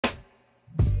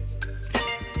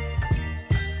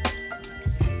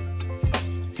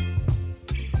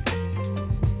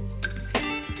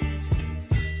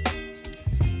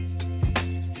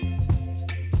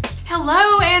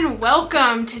Hello and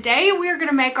welcome. Today we are going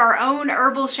to make our own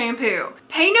herbal shampoo.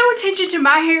 Pay no attention to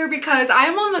my hair because I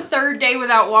am on the third day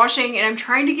without washing and I'm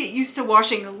trying to get used to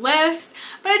washing less,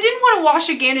 but I didn't want to wash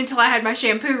again until I had my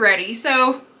shampoo ready,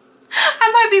 so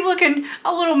I might be looking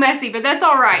a little messy, but that's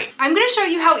all right. I'm going to show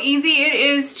you how easy it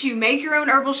is to make your own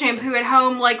herbal shampoo at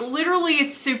home. Like literally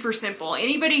it's super simple.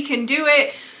 Anybody can do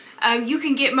it. You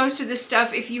can get most of this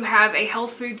stuff if you have a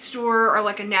health food store or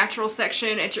like a natural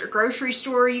section at your grocery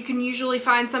store. You can usually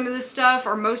find some of this stuff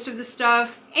or most of the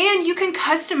stuff. And you can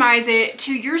customize it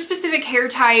to your specific hair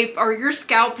type or your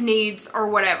scalp needs or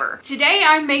whatever. Today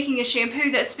I'm making a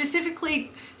shampoo that's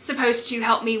specifically supposed to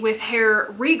help me with hair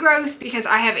regrowth because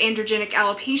I have androgenic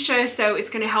alopecia, so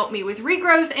it's going to help me with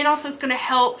regrowth, and also it's going to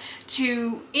help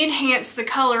to enhance the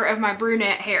color of my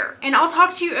brunette hair. And I'll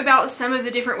talk to you about some of the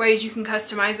different ways you can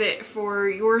customize it for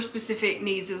your specific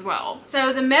needs as well.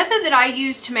 So the method that I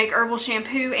use to make herbal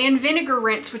shampoo and vinegar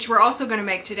rinse, which we're also going to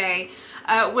make today,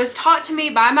 was taught to me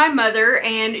by my mother,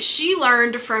 and she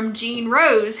learned from Jean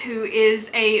Rose, who is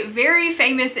a very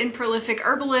famous and prolific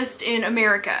herbalist in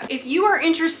America. If you are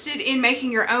interested in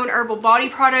making your own herbal body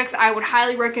products, I would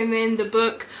highly recommend the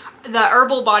book, The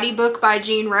Herbal Body Book by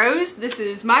Jean Rose. This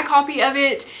is my copy of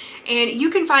it, and you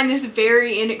can find this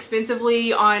very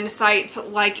inexpensively on sites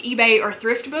like eBay or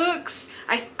Thrift Books.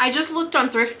 I just looked on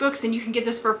Thrift Books and you can get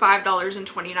this for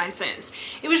 $5.29.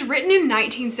 It was written in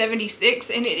 1976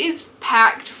 and it is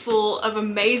packed full of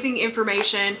amazing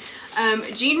information.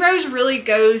 Jean Rose really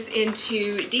goes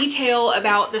into detail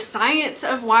about the science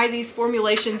of why these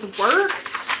formulations work,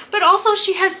 but also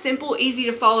she has simple, easy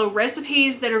to follow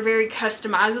recipes that are very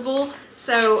customizable.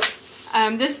 So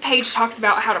this page talks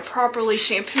about how to properly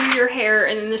shampoo your hair,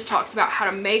 and then this talks about how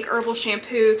to make herbal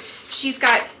shampoo. She's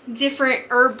got different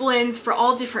herb blends for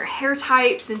all different hair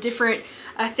types and different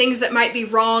things that might be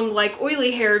wrong, like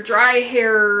oily hair, dry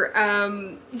hair,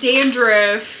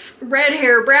 dandruff, red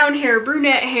hair, brown hair,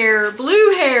 brunette hair,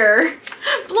 blue hair,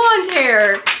 blonde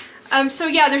hair. So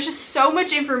yeah, there's just so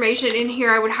much information in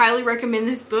here. I would highly recommend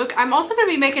this book. I'm also going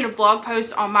to be making a blog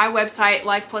post on my website,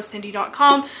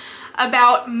 lifepluscindy.com,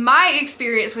 about my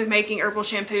experience with making herbal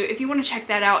shampoo. If you want to check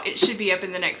that out, it should be up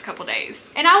in the next couple days.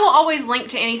 And I will always link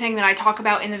to anything that I talk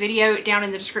about in the video down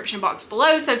in the description box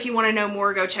below, so if you want to know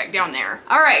more, go check down there.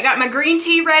 All right, got my green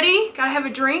tea ready. Gotta have a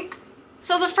drink.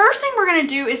 So the first thing we're going to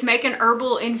do is make an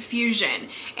herbal infusion,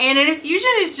 and an infusion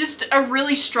is just a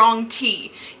really strong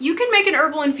tea. You can make an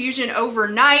herbal infusion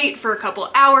overnight for a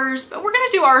couple hours, but we're going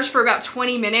to do ours for about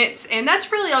 20 minutes, and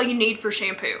that's really all you need for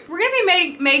shampoo. We're going to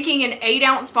be making an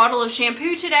 8-ounce bottle of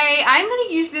shampoo today. I'm going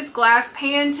to use this glass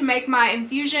pan to make my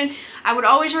infusion. I would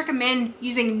always recommend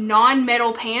using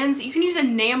non-metal pans. You can use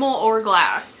enamel or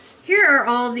glass. Here are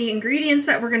all the ingredients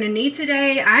that we're going to need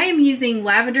today. I am using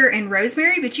lavender and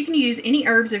rosemary, but you can use any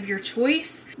herbs of your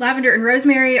choice. Lavender and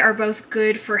rosemary are both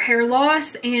good for hair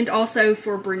loss and also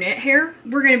for brunette hair.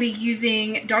 We're going to be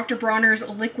using Dr. Bronner's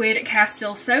liquid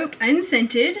castile soap,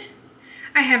 unscented.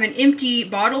 I have an empty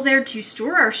bottle there to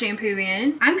store our shampoo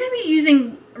in. I'm going to be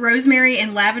using rosemary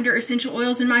and lavender essential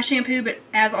oils in my shampoo, but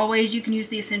as always, you can use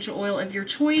the essential oil of your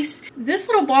choice. This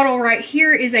little bottle right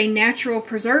here is a natural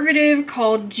preservative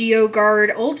called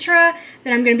GeoGuard Ultra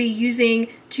that I'm going to be using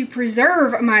to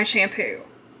preserve my shampoo.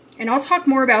 And I'll talk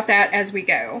more about that as we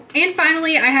go. And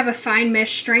finally, I have a fine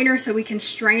mesh strainer so we can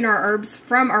strain our herbs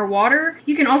from our water.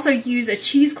 You can also use a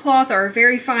cheesecloth or a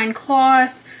very fine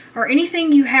cloth or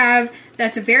anything you have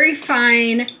that's very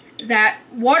fine that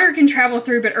water can travel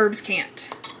through but herbs can't.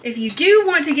 If you do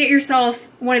want to get yourself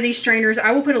one of these strainers,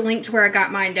 I will put a link to where I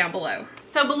got mine down below.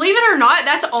 So believe it or not,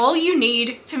 that's all you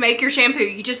need to make your shampoo.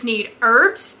 You just need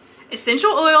herbs, essential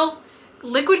oil,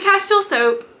 liquid castile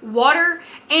soap, water,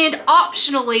 and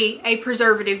optionally a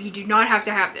preservative. You do not have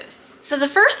to have this. So the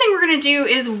first thing we're going to do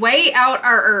is weigh out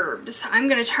our herbs. I'm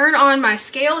going to turn on my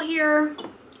scale here.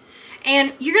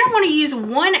 And you're going to want to use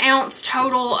 1 ounce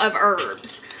total of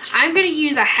herbs. I'm going to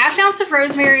use a 1/2 ounce of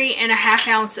rosemary and a 1/2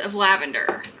 ounce of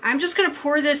lavender. I'm just going to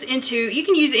pour this into, you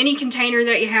can use any container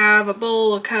that you have, a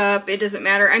bowl, a cup, it doesn't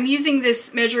matter. I'm using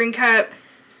this measuring cup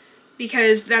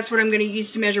because that's what I'm going to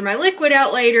use to measure my liquid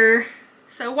out later.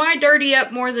 So why dirty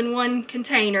up more than one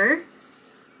container?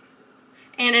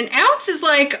 And 1 ounce is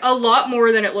like a lot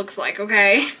more than it looks like,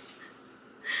 okay?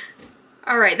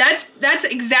 All right, that's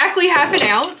exactly 1/2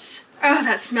 ounce. Oh,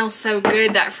 that smells so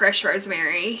good, that fresh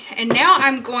rosemary. And now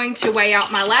I'm going to weigh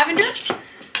out my lavender.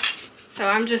 So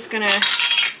I'm just gonna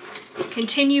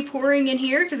continue pouring in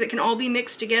here because it can all be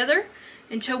mixed together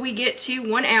until we get to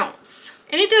 1 ounce.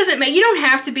 And it doesn't make, you don't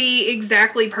have to be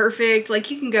exactly perfect. Like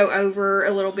you can go over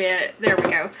a little bit. There we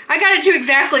go. I got it to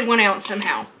exactly 1 ounce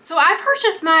somehow. So I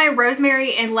purchased my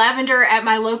rosemary and lavender at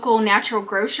my local natural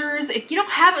grocers. If you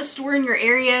don't have a store in your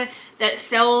area that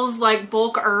sells like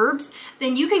bulk herbs,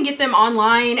 then you can get them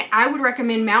online. I would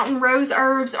recommend Mountain Rose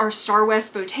Herbs or Star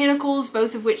West Botanicals,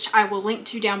 both of which I will link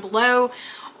to down below.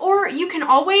 Or you can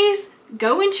always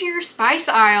go into your spice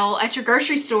aisle at your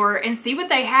grocery store and see what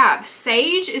they have.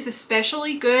 Sage is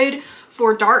especially good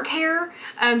for dark hair.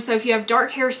 So if you have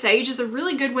dark hair, sage is a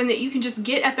really good one that you can just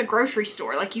get at the grocery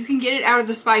store. Like you can get it out of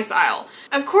the spice aisle.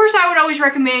 Of course, I would always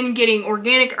recommend getting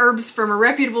organic herbs from a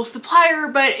reputable supplier,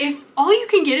 but if all you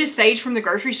can get is sage from the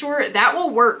grocery store, that will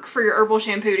work for your herbal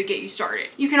shampoo to get you started.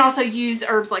 You can also use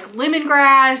herbs like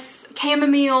lemongrass,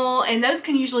 chamomile, and those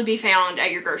can usually be found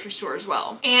at your grocery store as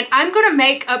well. And I'm gonna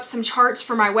make up some charts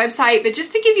for my website, but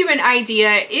just to give you an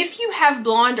idea, if you have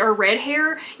blonde or red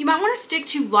hair, you might want to stick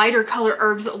to lighter color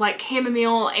herbs like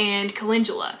chamomile and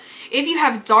calendula. If you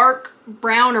have dark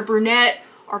brown or brunette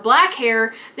or black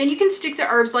hair, then you can stick to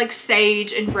herbs like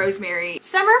sage and rosemary.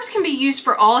 Some herbs can be used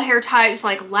for all hair types,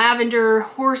 like lavender,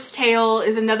 horsetail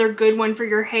is another good one for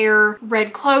your hair.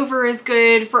 Red clover is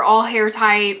good for all hair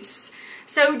types.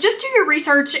 So just do your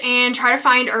research and try to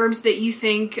find herbs that you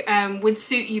think would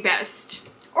suit you best,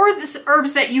 or the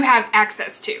herbs that you have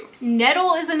access to.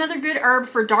 Nettle is another good herb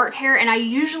for dark hair, and I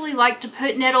usually like to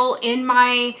put nettle in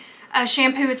my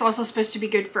shampoo. It's also supposed to be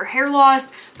good for hair loss,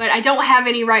 but I don't have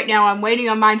any right now. I'm waiting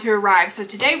on mine to arrive. So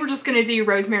today we're just gonna do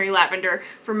rosemary lavender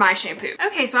for my shampoo.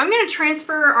 Okay, so I'm gonna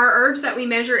transfer our herbs that we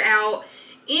measured out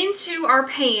into our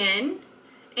pan.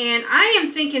 And I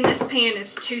am thinking this pan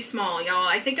is too small, y'all.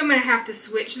 I think I'm gonna have to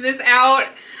switch this out.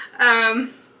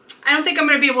 I don't think I'm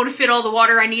gonna be able to fit all the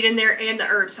water I need in there and the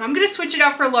herbs, so I'm gonna switch it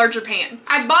out for a larger pan.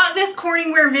 I bought this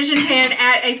Corningware Vision pan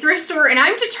at a thrift store, and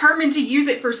I'm determined to use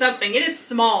it for something. It is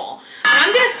small, but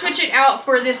I'm gonna switch it out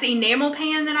for this enamel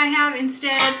pan that I have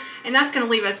instead, and that's gonna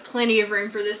leave us plenty of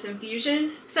room for this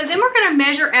infusion. So then we're gonna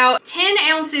measure out 10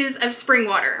 ounces of spring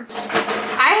water.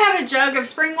 I have a jug of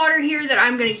spring water here that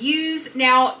I'm gonna use.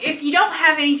 Now, if you don't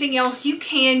have anything else, you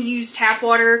can use tap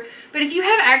water, but if you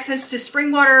have access to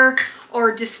spring water or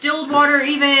distilled water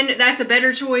even, that's a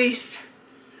better choice.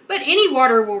 But any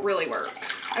water will really work.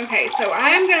 Okay, so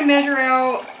I am gonna measure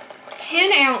out 10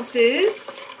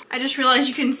 ounces. I just realized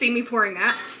you couldn't see me pouring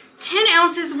that. 10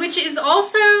 ounces, which is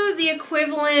also the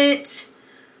equivalent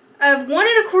of 1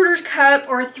 1/4 cup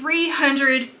or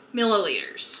 300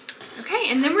 milliliters. Okay,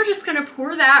 and then we're just gonna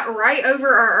pour that right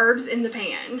over our herbs in the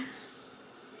pan.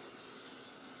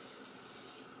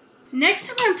 Next,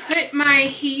 I'm gonna put my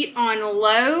heat on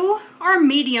low or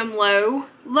medium low,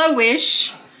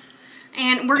 lowish,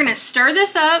 and we're gonna stir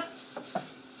this up,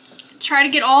 try to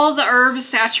get all the herbs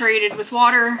saturated with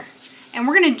water, and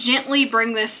we're gonna gently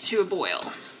bring this to a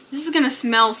boil. This is gonna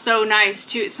smell so nice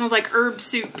too. It smells like herb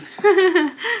soup.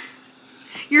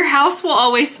 Your house will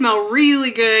always smell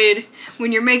really good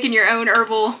when you're making your own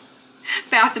herbal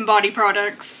bath and body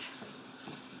products.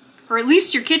 Or at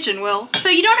least your kitchen will. So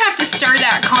you don't have to stir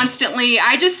that constantly.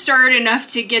 I just stir it enough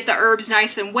to get the herbs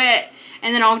nice and wet,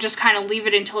 and then I'll just kind of leave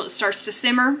it until it starts to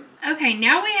simmer. Okay,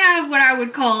 now we have what I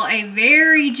would call a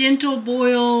very gentle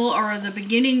boil, or the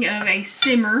beginning of a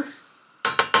simmer.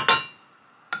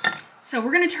 So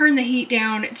we're gonna turn the heat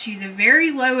down to the very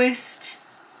lowest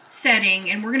setting,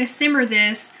 and we're gonna simmer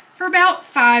this for about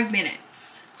 5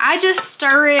 minutes. I just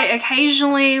stir it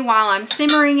occasionally while I'm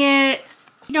simmering it.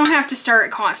 You don't have to stir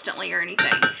it constantly or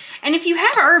anything. And if you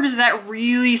have herbs that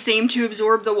really seem to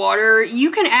absorb the water, you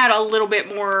can add a little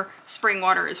bit more spring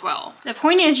water as well. The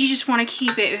point is, you just want to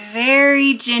keep it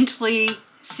very gently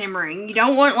simmering. You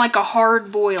don't want like a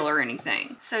hard boil or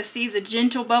anything. So see the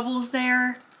gentle bubbles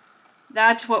there?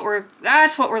 That's what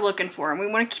we're looking for. And we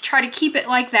want to try to keep it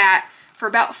like that for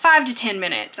about 5 to 10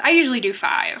 minutes. I usually do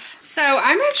 5. So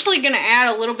I'm actually gonna add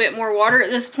a little bit more water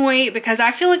at this point because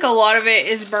I feel like a lot of it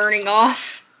is burning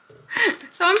off.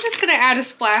 So I'm just gonna add a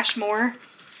splash more.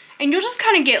 And you'll just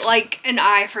kind of get like an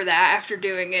eye for that after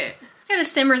doing it. I'm gonna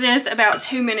simmer this about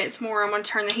 2 minutes more. I'm gonna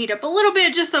turn the heat up a little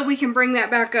bit just so we can bring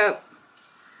that back up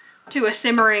to a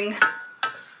simmering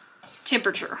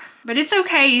temperature. But it's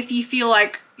okay if you feel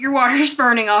like your water's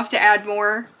burning off to add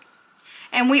more.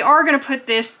 And we are going to put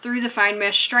this through the fine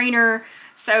mesh strainer,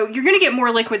 so you're going to get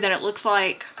more liquid than it looks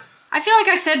like. I feel like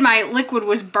I said my liquid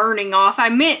was burning off. I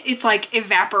meant it's like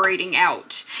evaporating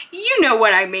out. You know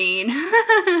what I mean.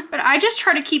 But I just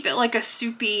try to keep it like a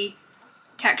soupy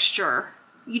texture.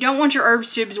 You don't want your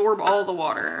herbs to absorb all the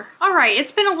water. All right,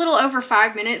 it's been a little over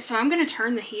 5 minutes, so I'm going to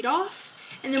turn the heat off.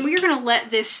 And then we are gonna let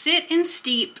this sit and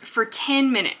steep for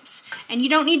 10 minutes. And you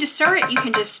don't need to stir it, you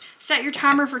can just set your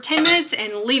timer for 10 minutes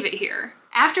and leave it here.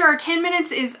 After our 10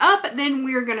 minutes is up, then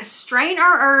we're gonna strain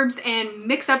our herbs and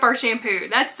mix up our shampoo.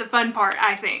 That's the fun part,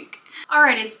 I think. All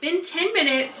right, it's been 10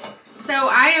 minutes. So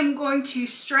I am going to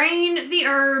strain the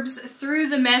herbs through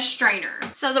the mesh strainer.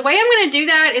 So the way I'm gonna do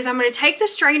that is I'm gonna take the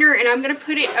strainer and I'm gonna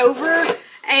put it over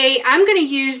I'm gonna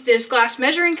use this glass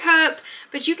measuring cup,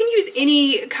 but you can use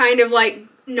any kind of like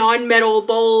non-metal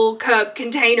bowl, cup,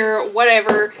 container,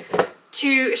 whatever,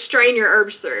 to strain your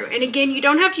herbs through. And again, you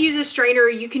don't have to use a strainer.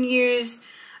 You can use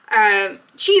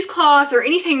cheesecloth or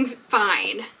anything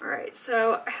fine. All right,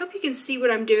 so I hope you can see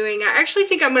what I'm doing. I actually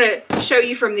think I'm gonna show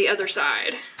you from the other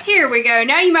side. Here we go.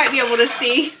 Now you might be able to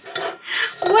see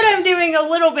what I'm doing a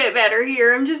little bit better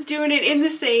here. I'm just doing it in the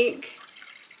sink.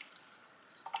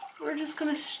 We're just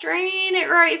gonna strain it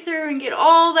right through and get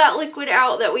all that liquid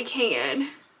out that we can.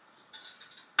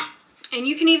 And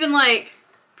you can even like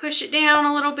push it down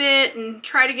a little bit and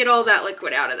try to get all that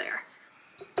liquid out of there.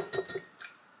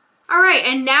 All right,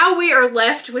 and now we are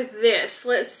left with this.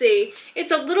 Let's see. It's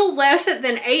a little less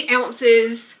than 8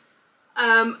 ounces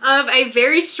of a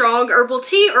very strong herbal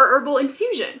tea or herbal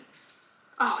infusion.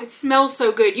 Oh, it smells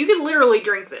so good. You could literally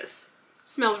drink this. It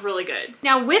smells really good.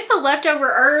 Now, with the leftover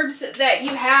herbs that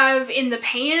you have in the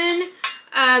pan,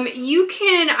 you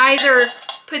can either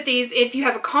put these, if you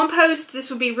have a compost, this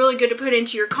would be really good to put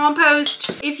into your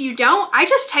compost. If you don't, I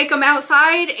just take them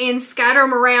outside and scatter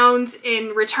them around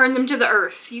and return them to the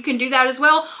earth. You can do that as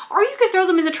well, or you could throw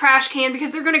them in the trash can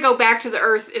because they're gonna go back to the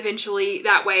earth eventually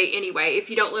that way anyway, if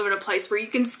you don't live in a place where you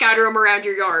can scatter them around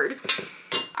your yard.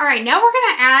 All right, now we're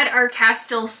gonna add our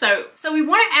castile soap. So we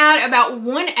wanna add about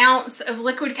 1 ounce of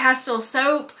liquid castile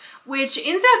soap, which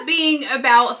ends up being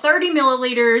about 30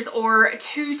 milliliters or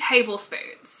 2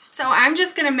 tablespoons. So I'm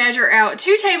just gonna measure out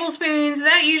 2 tablespoons.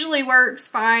 That usually works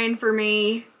fine for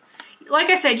me. Like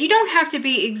I said, you don't have to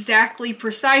be exactly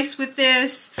precise with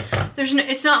this.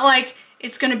 It's not like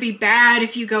it's gonna be bad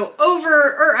if you go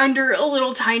over or under a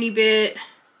little tiny bit.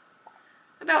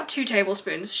 About 2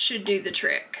 tablespoons should do the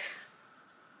trick.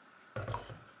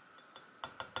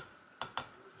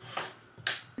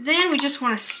 Then we just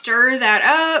want to stir that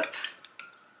up.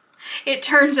 It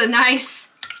turns a nice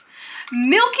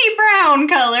milky brown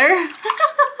color.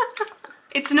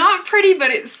 It's not pretty, but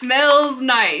it smells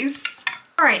nice.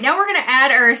 All right, now we're gonna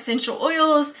add our essential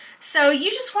oils. So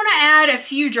you just wanna add a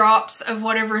few drops of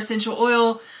whatever essential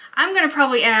oil. I'm gonna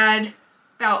probably add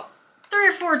about 3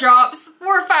 or 4 drops,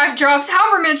 4 or 5 drops,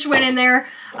 however much went in there,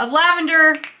 of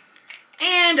lavender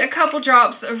and a couple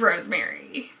drops of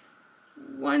rosemary.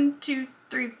 1, 2,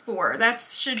 3, 4, that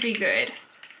should be good.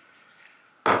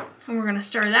 And we're gonna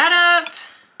stir that up.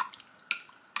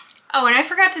 Oh, and I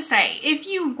forgot to say, if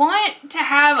you want to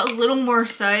have a little more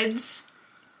suds,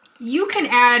 you can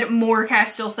add more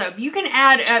castile soap. You can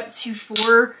add up to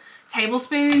 4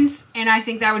 tablespoons, and I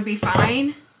think that would be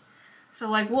fine. So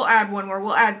like, we'll add 1 more,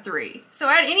 we'll add 3. So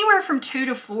add anywhere from 2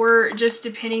 to 4, just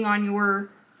depending on your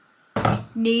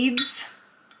needs.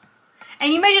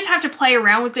 And you may just have to play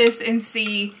around with this and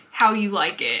see how you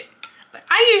like it. But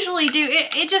I usually do,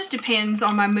 it just depends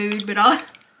on my mood, but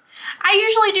I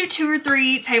usually do 2 or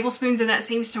 3 tablespoons and that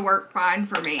seems to work fine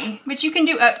for me. But you can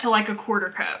do up to like a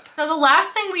 1/4 cup. So the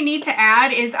last thing we need to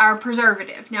add is our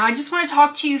preservative. Now I just want to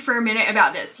talk to you for a minute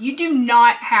about this. You do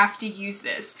not have to use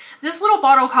this. This little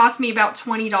bottle cost me about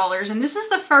 $20 and this is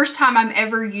the first time I'm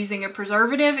ever using a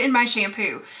preservative in my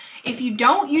shampoo. If you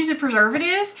don't use a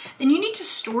preservative, then you need to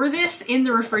store this in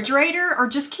the refrigerator or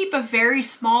just keep a very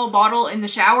small bottle in the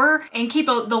shower and keep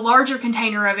the larger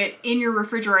container of it in your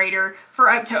refrigerator for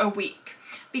up to a week.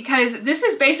 Because this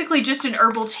is basically just an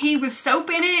herbal tea with soap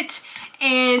in it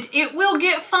and it will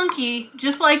get funky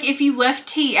just like if you left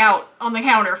tea out on the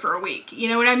counter for a week. You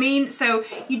know what I mean? So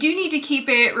you do need to keep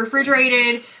it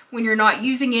refrigerated when you're not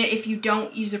using it if you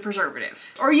don't use a preservative.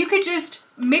 Or you could just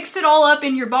mix it all up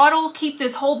in your bottle, keep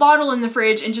this whole bottle in the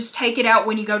fridge, and just take it out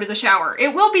when you go to the shower.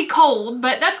 It will be cold,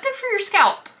 but that's good for your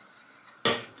scalp.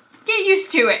 Get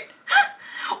used to it.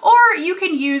 Or you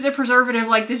can use a preservative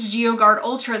like this GeoGuard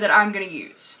Ultra that I'm gonna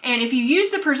use. And if you use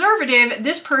the preservative,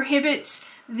 this prohibits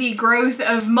the growth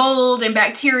of mold and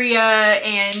bacteria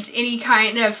and any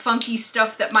kind of funky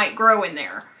stuff that might grow in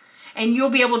there. And you'll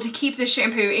be able to keep the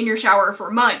shampoo in your shower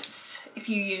for months if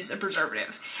you use a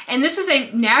preservative. And this is a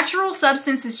natural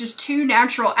substance. It's just 2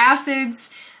 natural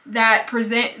acids that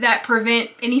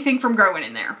prevent anything from growing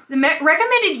in there. The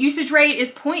recommended usage rate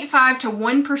is 0.5 to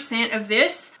 1% of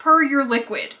this per your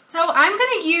liquid. So I'm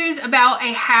gonna use about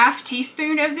a ½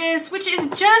 teaspoon of this, which is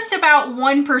just about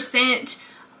 1%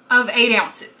 of 8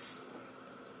 ounces.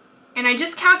 And I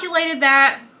just calculated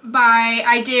that by,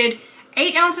 I did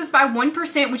 8 ounces by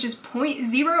 1%, which is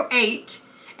 0.08.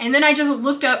 And then I just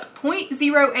looked up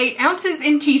 0.08 ounces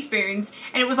in teaspoons,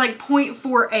 and it was like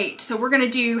 0.48. So we're gonna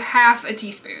do half a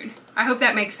teaspoon. I hope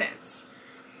that makes sense.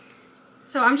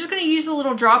 So I'm just gonna use a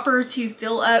little dropper to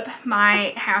fill up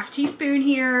my half teaspoon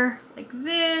here, like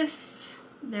this.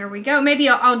 There we go. Maybe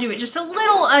I'll do it just a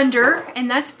little under, and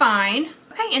that's fine.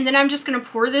 Okay, and then I'm just gonna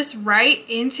pour this right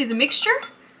into the mixture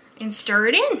and stir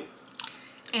it in.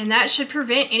 And that should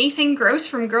prevent anything gross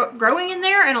from growing in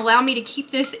there and allow me to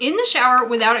keep this in the shower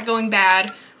without it going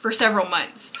bad for several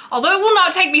months. Although it will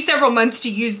not take me several months to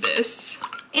use this.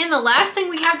 And the last thing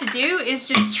we have to do is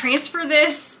just transfer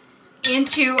this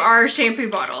into our shampoo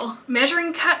bottle.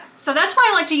 Measuring cup. So that's why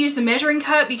I like to use the measuring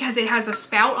cup, because it has a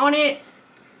spout on it.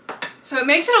 So it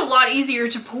makes it a lot easier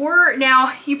to pour.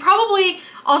 Now, you probably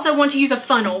also want to use a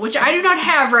funnel, which I do not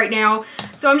have right now.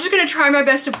 So I'm just gonna try my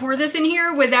best to pour this in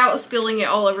here without spilling it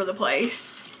all over the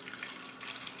place.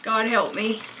 God help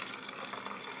me.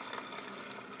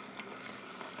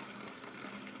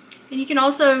 And you can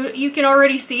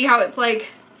already see how it's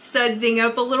like sudsing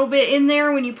up a little bit in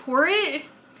there when you pour it.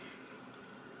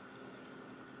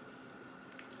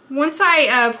 Once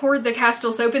I poured the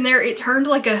castile soap in there, it turned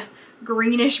like a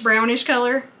greenish brownish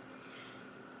color,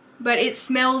 but it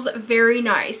smells very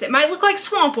nice. It might look like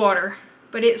swamp water,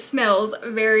 but it smells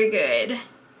very good,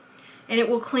 and it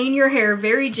will clean your hair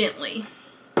very gently.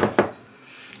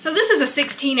 So this is a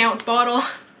 16-ounce bottle,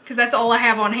 because that's all I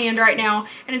have on hand right now,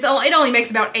 and it only makes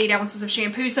about 8 ounces of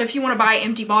shampoo. So if you want to buy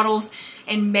empty bottles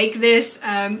and make this,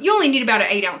 you only need about an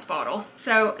 8-ounce bottle.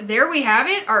 So there we have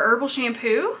it, our herbal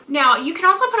shampoo. Now you can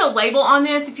also put a label on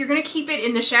this. If you're going to keep it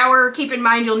in the shower, keep in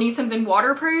mind you'll need something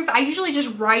waterproof. I usually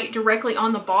just write directly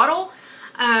on the bottle,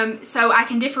 so I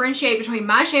can differentiate between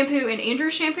my shampoo and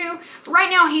Andrew's shampoo. But right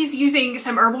now he's using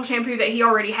some herbal shampoo that he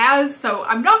already has, so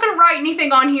I'm not going to write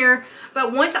anything on here.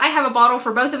 But once I have a bottle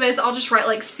for both of us, I'll just write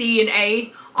like C and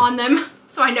A on them,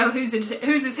 so I know whose is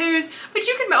whose. But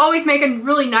you can always make a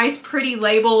really nice pretty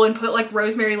label and put like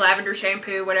rosemary lavender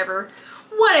shampoo, whatever.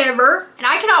 And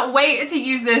I cannot wait to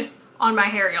use this on my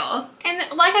hair, y'all. And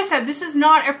like I said, this is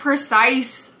not a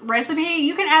precise recipe.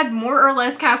 You can add more or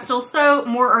less castile soap,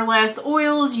 more or less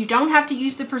oils. You don't have to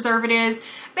use the preservatives.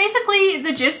 Basically,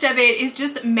 the gist of it is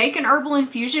just make an herbal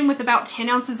infusion with about 10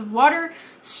 ounces of water,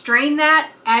 strain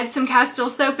that, add some castile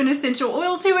soap and essential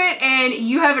oil to it, and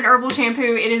you have an herbal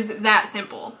shampoo. It is that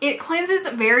simple. It cleanses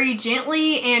very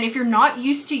gently, and if you're not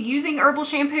used to using herbal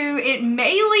shampoo, it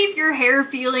may leave your hair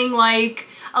feeling like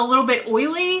a little bit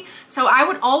oily. So I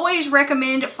would always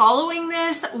recommend following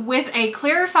this with a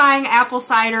clarifying apple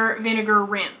cider vinegar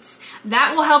rinse.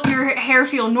 That will help your hair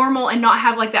feel normal and not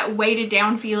have like that weighted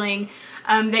down feeling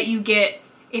that you get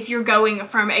if you're going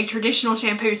from a traditional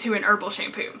shampoo to an herbal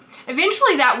shampoo.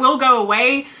 Eventually that will go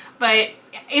away, but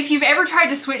if you've ever tried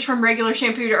to switch from regular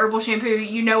shampoo to herbal shampoo,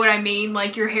 you know what I mean.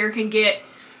 Like your hair can get,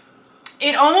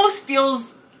 it almost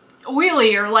feels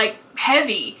oily or like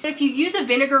heavy. If you use a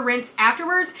vinegar rinse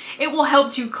afterwards, it will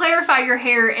help to clarify your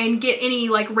hair and get any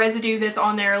like residue that's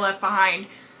on there left behind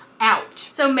out.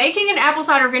 So making an apple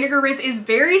cider vinegar rinse is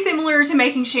very similar to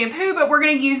making shampoo, but we're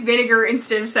going to use vinegar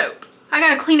instead of soap. I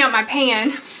gotta clean out my pan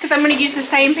because I'm gonna use the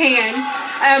same pan.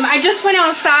 I just went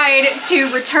outside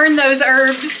to return those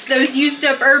herbs, those used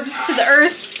up herbs, to the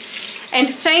earth and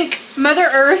thank Mother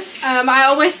Earth. I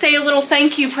always say a little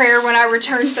thank you prayer when I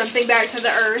return something back to the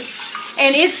earth.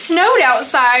 And it snowed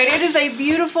outside. It is a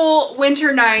beautiful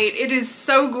winter night. It is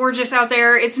so gorgeous out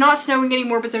there. It's not snowing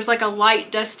anymore, but there's like a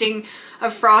light dusting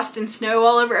of frost and snow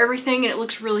all over everything, and it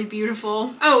looks really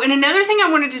beautiful. Oh, and another thing I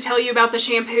wanted to tell you about the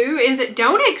shampoo is that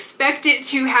don't expect it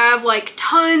to have like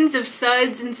tons of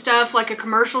suds and stuff like a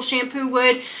commercial shampoo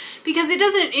would, because it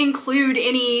doesn't include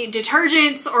any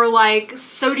detergents or like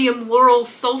sodium lauryl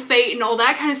sulfate and all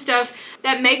that kind of stuff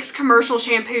that makes commercial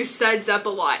shampoo suds up a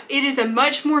lot. It is a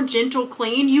much more gentle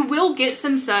clean. You will get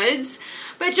some suds,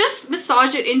 but just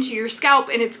massage it into your scalp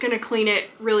and it's gonna clean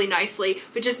it really nicely.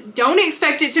 But just don't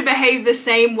expect it to behave the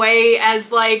same way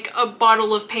as like a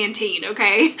bottle of Pantene,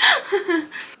 okay?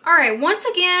 All right, once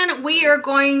again, we are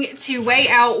going to weigh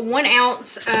out 1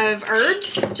 ounce of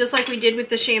herbs, just like we did with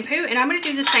the shampoo. And I'm gonna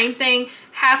do the same thing,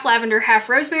 half lavender, half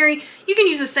rosemary. You can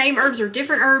use the same herbs or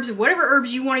different herbs, whatever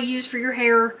herbs you wanna use for your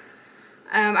hair.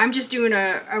 I'm just doing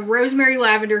a rosemary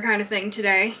lavender kind of thing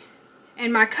today.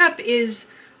 And my cup is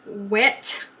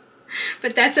wet,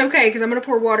 but that's okay because I'm going to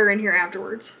pour water in here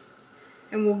afterwards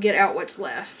and we'll get out what's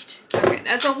left. Okay,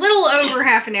 that's a little over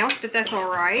half an ounce, but that's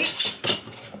all right.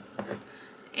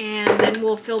 And then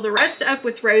we'll fill the rest up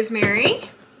with rosemary.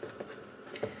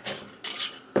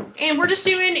 And we're just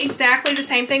doing exactly the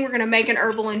same thing. We're gonna make an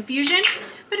herbal infusion,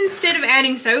 but instead of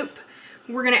adding soap,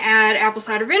 we're gonna add apple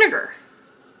cider vinegar.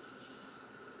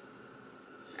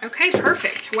 Okay,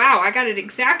 perfect. Wow, I got it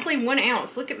exactly 1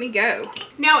 ounce. Look at me go.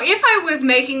 Now, if I was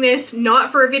making this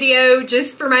not for a video,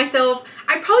 just for myself,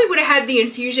 I probably would have had the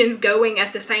infusions going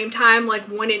at the same time, like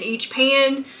one in each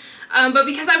pan. But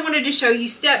because I wanted to show you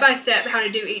step by step how to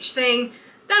do each thing,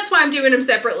 that's why I'm doing them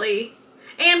separately.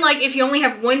 And like if you only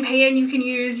have one pan you can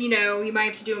use, you know, you might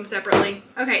have to do them separately.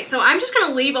 Okay, so I'm just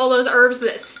gonna leave all those herbs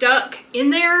that stuck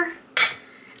in there.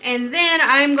 And then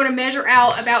I'm gonna measure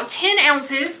out about 10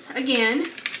 ounces again.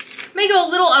 May go a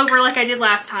little over like I did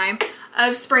last time,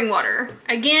 of spring water.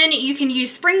 Again, you can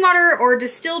use spring water or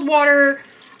distilled water,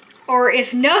 or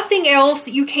if nothing else,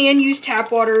 you can use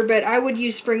tap water, but I would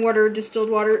use spring water or distilled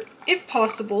water if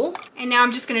possible. And now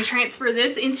I'm just gonna transfer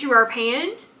this into our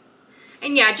pan.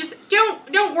 And yeah, just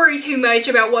don't worry too much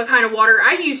about what kind of water.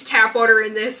 I used tap water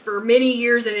in this for many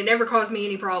years and it never caused me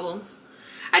any problems.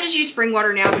 I just use spring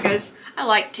water now because I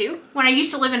like to. When I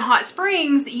used to live in hot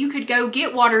springs, you could go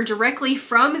get water directly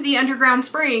from the underground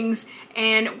springs,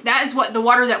 and that is what the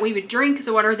water that we would drink,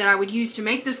 the water that I would use to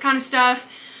make this kind of stuff.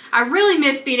 I really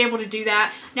miss being able to do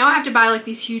that. Now I have to buy like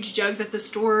these huge jugs at the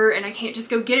store and I can't just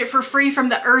go get it for free from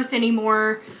the earth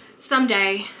anymore.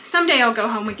 Someday I'll go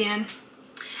home again.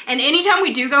 And anytime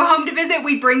we do go home to visit,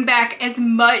 we bring back as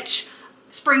much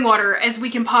spring water as we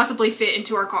can possibly fit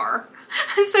into our car.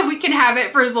 So we can have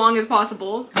it for as long as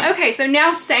possible. Okay, so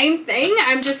now same thing.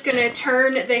 I'm just gonna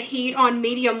turn the heat on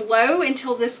medium-low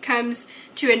until this comes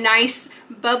to a nice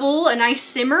bubble, a nice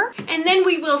simmer. And then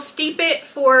we will steep it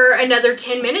for another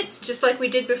 10 minutes, just like we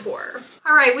did before.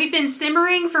 All right, we've been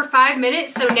simmering for 5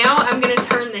 minutes, so now I'm gonna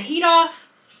turn the heat off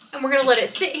and we're gonna let it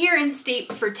sit here and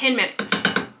steep for 10 minutes.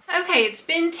 Okay, it's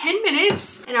been 10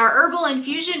 minutes and our herbal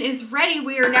infusion is ready.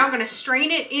 We are now gonna strain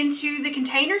it into the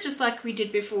container just like we did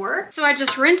before. So I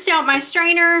just rinsed out my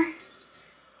strainer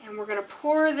and we're gonna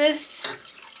pour this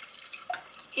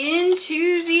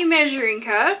into the measuring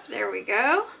cup. There we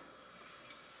go.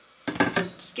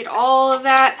 Just get all of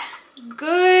that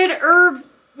good herb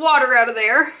water out of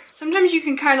there. Sometimes you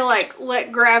can kind of like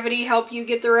let gravity help you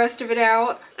get the rest of it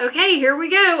out. Okay, here we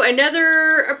go.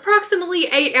 Another approximately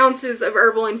 8 ounces of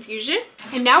herbal infusion.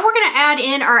 And now we're gonna add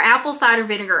in our apple cider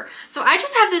vinegar. So I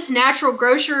just have this Natural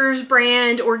Grocers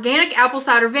brand organic apple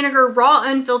cider vinegar, raw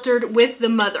unfiltered with the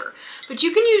mother. But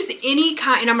you can use any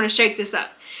kind, and I'm gonna shake this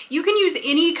up. You can use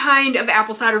any kind of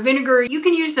apple cider vinegar. You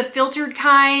can use the filtered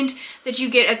kind that you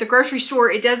get at the grocery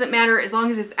store. It doesn't matter as long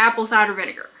as it's apple cider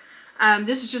vinegar.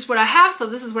 This is just what I have, so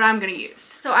this is what I'm gonna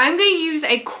use. So I'm gonna use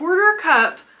a 1/4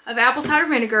 cup of apple cider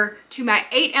vinegar to my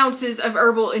 8 ounces of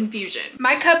herbal infusion.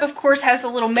 My cup, of course, has the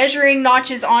little measuring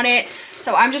notches on it,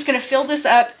 so I'm just gonna fill this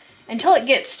up until it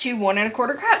gets to 1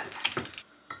 1/4 cup.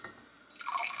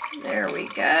 There we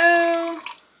go.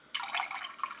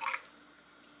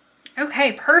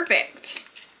 Okay, perfect.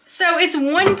 So it's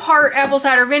 1 part apple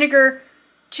cider vinegar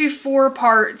to 4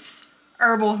 parts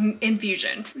herbal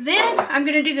infusion. Then I'm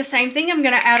gonna do the same thing. I'm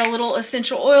gonna add a little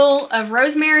essential oil of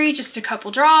rosemary, just a couple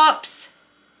drops.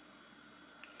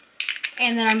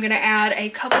 And then I'm gonna add a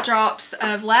couple drops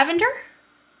of lavender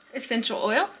essential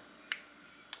oil.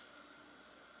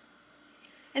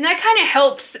 And that kind of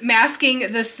helps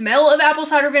masking the smell of apple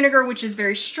cider vinegar, which is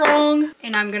very strong.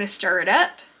 And I'm gonna stir it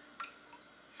up.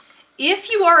 If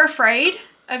you are afraid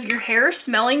of your hair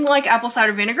smelling like apple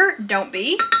cider vinegar, don't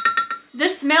be. The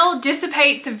smell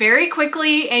dissipates very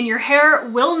quickly and your hair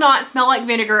will not smell like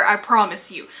vinegar, I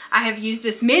promise you. I have used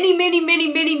this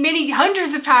many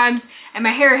hundreds of times and my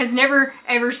hair has never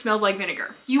ever smelled like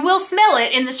vinegar. You will smell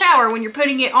it in the shower when you're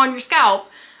putting it on your scalp,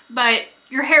 but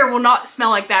your hair will not smell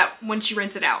like that once you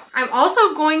rinse it out. I'm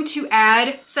also going to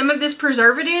add some of this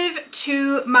preservative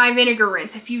to my vinegar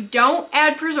rinse. If you don't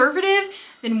add preservative,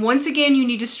 then once again, you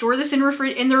need to store this in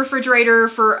the refrigerator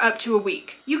for up to a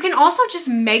week. You can also just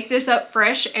make this up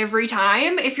fresh every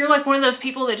time. If you're like one of those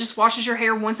people that just washes your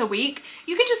hair once a week,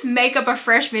 you can just make up a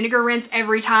fresh vinegar rinse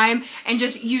every time and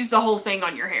just use the whole thing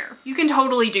on your hair. You can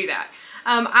totally do that.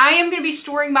 I am going to be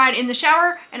storing mine in the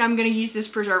shower and I'm going to use this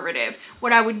preservative.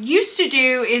 What I would used to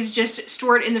do is just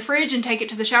store it in the fridge and take it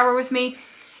to the shower with me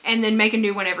and then make a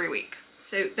new one every week.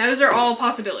 So those are all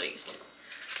possibilities.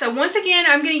 So once again,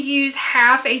 I'm going to use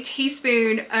half a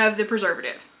teaspoon of the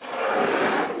preservative.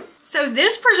 So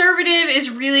this preservative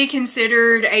is really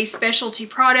considered a specialty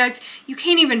product. You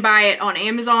can't even buy it on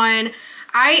Amazon.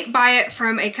 I buy it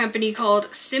from a company called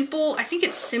Simply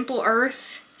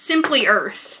Earth.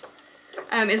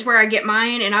 is where I get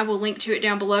mine, and I will link to it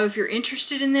down below if you're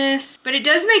interested in this. But it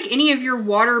does make any of your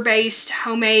water-based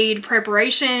homemade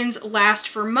preparations last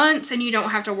for months, and you don't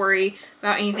have to worry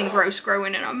about anything gross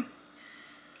growing in them.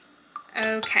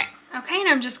 Okay, and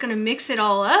I'm just gonna mix it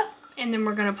all up, and then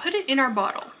we're gonna put it in our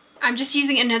bottle. I'm just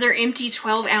using another empty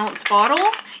 12-ounce bottle.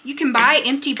 You can buy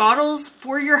empty bottles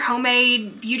for your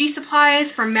homemade beauty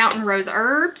supplies from Mountain Rose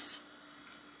Herbs.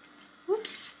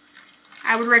 Oops.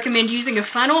 I would recommend using a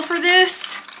funnel for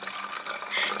this.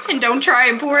 And don't try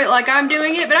and pour it like I'm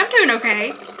doing it, but I'm doing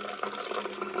okay.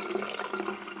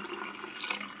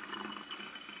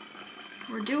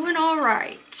 We're doing all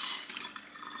right.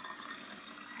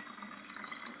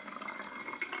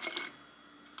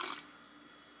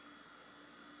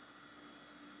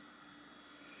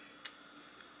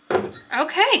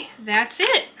 Okay, that's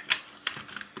it.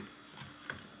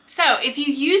 So if you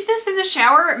use this in the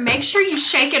shower, make sure you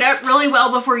shake it up really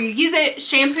well before you use it.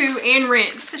 Shampoo and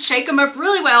rinse. Shake them up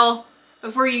really well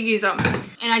before you use them.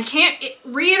 And I can't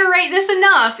reiterate this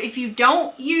enough. If you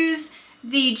don't use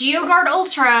the GeoGuard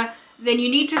Ultra, then you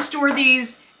need to store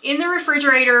these in the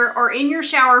refrigerator or in your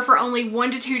shower for only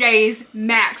 1 to 2 days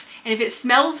max. And if it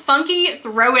smells funky,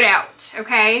 throw it out,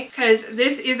 okay? Because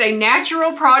this is a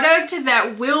natural product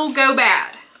that will go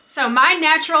bad. So my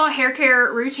natural hair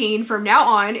care routine from now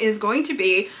on is going to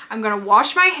be, I'm gonna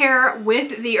wash my hair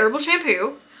with the herbal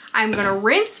shampoo. I'm gonna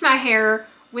rinse my hair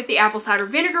with the apple cider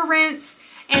vinegar rinse.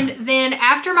 And then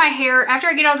after I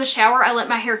get out of the shower, I let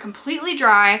my hair completely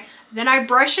dry. Then I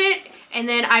brush it, and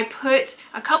then I put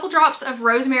a couple drops of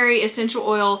rosemary essential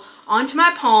oil onto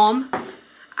my palm.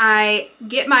 I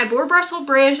get my boar bristle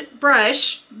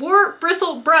brush,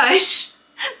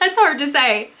 that's hard to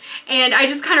say. And I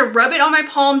just kind of rub it on my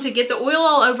palm to get the oil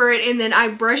all over it, and then I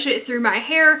brush it through my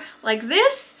hair like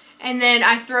this, and then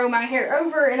I throw my hair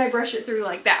over and I brush it through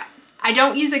like that. I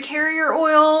don't use a carrier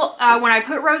oil when I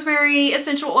put rosemary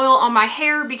essential oil on my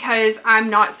hair because I'm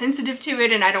not sensitive to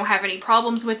it and I don't have any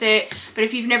problems with it. But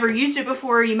if you've never used it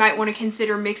before, you might want to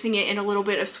consider mixing it in a little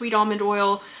bit of sweet almond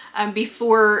oil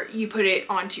before you put it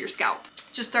onto your scalp.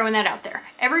 Just throwing that out there.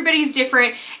 Everybody's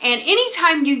different, and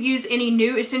anytime you use any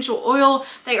new essential oil,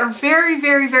 they are very,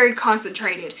 very, very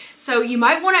concentrated. So you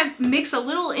might want to mix a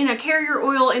little in a carrier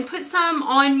oil and put some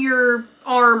on your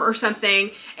arm or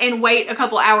something and wait a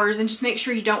couple hours and just make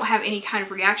sure you don't have any kind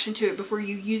of reaction to it before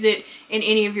you use it in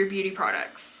any of your beauty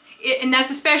products. And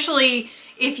that's especially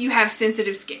if you have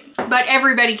sensitive skin, but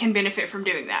everybody can benefit from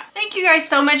doing that. Thank you guys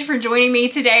so much for joining me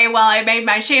today while I made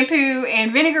my shampoo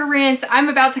and vinegar rinse. I'm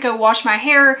about to go wash my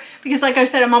hair because, like I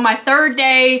said, I'm on my 3rd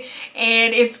day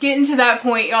and it's getting to that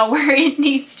point, y'all, where it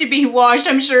needs to be washed.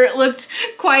 I'm sure it looked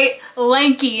quite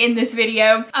lanky in this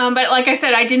video, but like I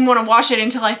said, I didn't want to wash it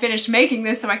until I finished making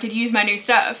this so I could use my new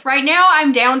stuff. Right now,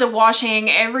 I'm down to washing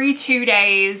every 2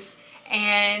 days.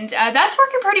 And that's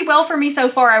working pretty well for me so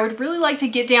far. I would really like to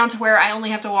get down to where I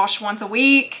only have to wash once a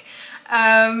week.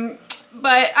 But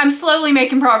I'm slowly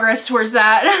making progress towards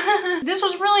that. This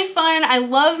was really fun. I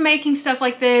love making stuff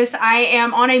like this. I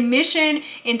am on a mission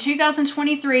in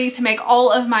 2023 to make all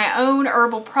of my own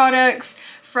herbal products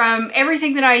from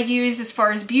everything that I use as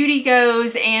far as beauty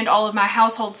goes and all of my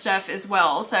household stuff as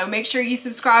well. So make sure you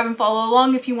subscribe and follow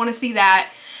along if you want to see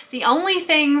that. The only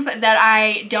things that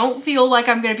I don't feel like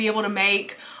I'm going to be able to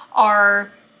make are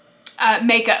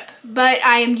makeup, but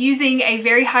I am using a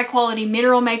very high quality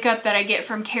mineral makeup that I get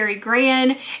from Carrie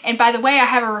Gran. And by the way, I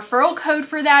have a referral code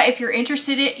for that. If you're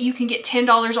interested in it, you can get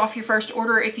 $10 off your first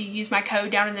order if you use my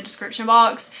code down in the description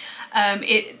box.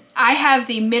 I have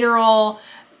the mineral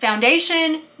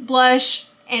foundation, blush,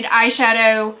 and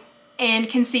eyeshadow and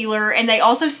concealer, and they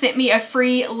also sent me a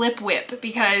free lip whip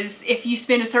because if you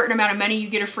spend a certain amount of money, you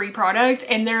get a free product,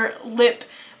 and their lip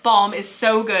balm is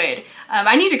so good.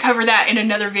 I need to cover that in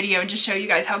another video and just show you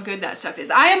guys how good that stuff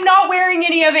is. I am not wearing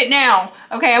any of it now,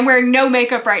 okay? I'm wearing no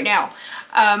makeup right now.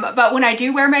 But when I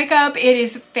do wear makeup, it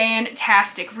is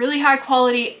fantastic. Really high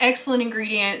quality, excellent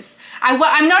ingredients.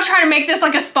 I'm not trying to make this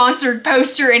like a sponsored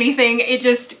post or anything. It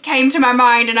just came to my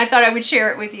mind and I thought I would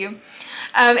share it with you.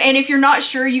 And if you're not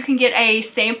sure, you can get a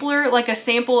sampler, like a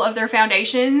sample of their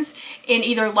foundations in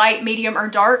either light, medium, or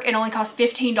dark. It only costs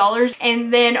 $15.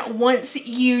 And then once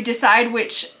you decide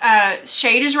which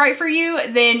shade is right for you,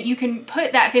 then you can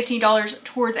put that $15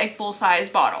 towards a full-size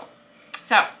bottle.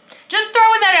 So just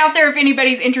throwing that out there if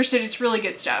anybody's interested. It's really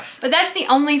good stuff. But that's the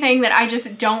only thing that I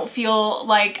just don't feel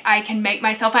like I can make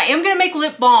myself. I am going to make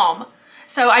lip balm.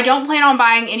 So I don't plan on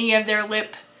buying any of their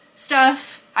lip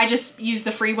stuff. I just used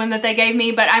the free one that they gave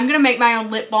me, but I'm gonna make my own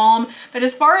lip balm. But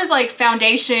as far as like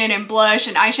foundation and blush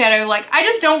and eyeshadow, like I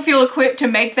just don't feel equipped to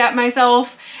make that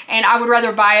myself, and I would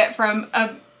rather buy it from a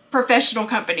professional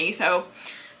company. So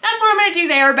that's what I'm gonna do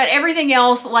there. But everything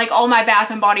else, like all my Bath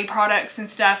and Body products and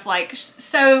stuff, like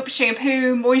soap,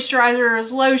 shampoo,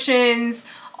 moisturizers, lotions,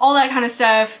 all that kind of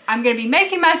stuff, I'm gonna be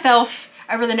making myself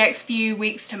over the next few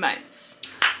weeks to months.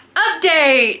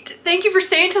 Update! Thank you for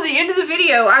staying till the end of the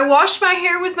video. I washed my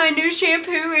hair with my new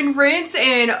shampoo and rinse,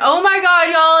 and oh my god,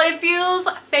 y'all, it feels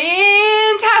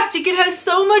fantastic. It has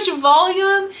so much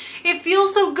volume. It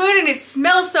feels so good and it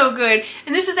smells so good.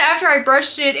 And this is after I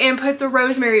brushed it and put the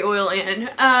rosemary oil in.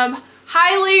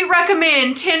 Highly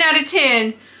recommend, 10 out of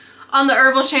 10 on the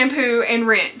Herbal Shampoo and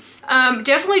rinse.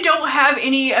 Definitely don't have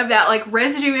any of that like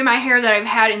residue in my hair that I've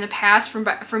had in the past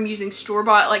from using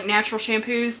store-bought like natural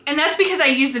shampoos. And that's because I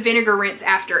use the vinegar rinse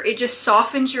after. It just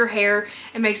softens your hair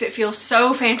and makes it feel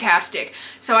so fantastic.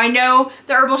 So I know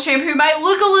the Herbal Shampoo might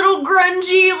look a little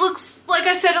grungy. It looks, like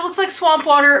I said, it looks like swamp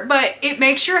water, but it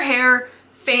makes your hair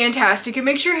fantastic. It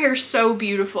makes your hair so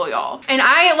beautiful, y'all. And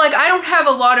I don't have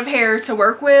a lot of hair to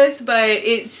work with, but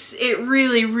it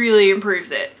really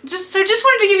improves it. Just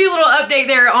wanted to give you a little update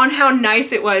there on how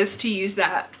nice it was to use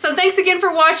that. So thanks again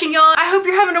for watching, y'all. I hope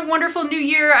you're having a wonderful new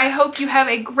year. I hope you have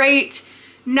a great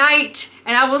night,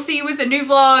 and I will see you with a new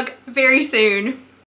vlog very soon.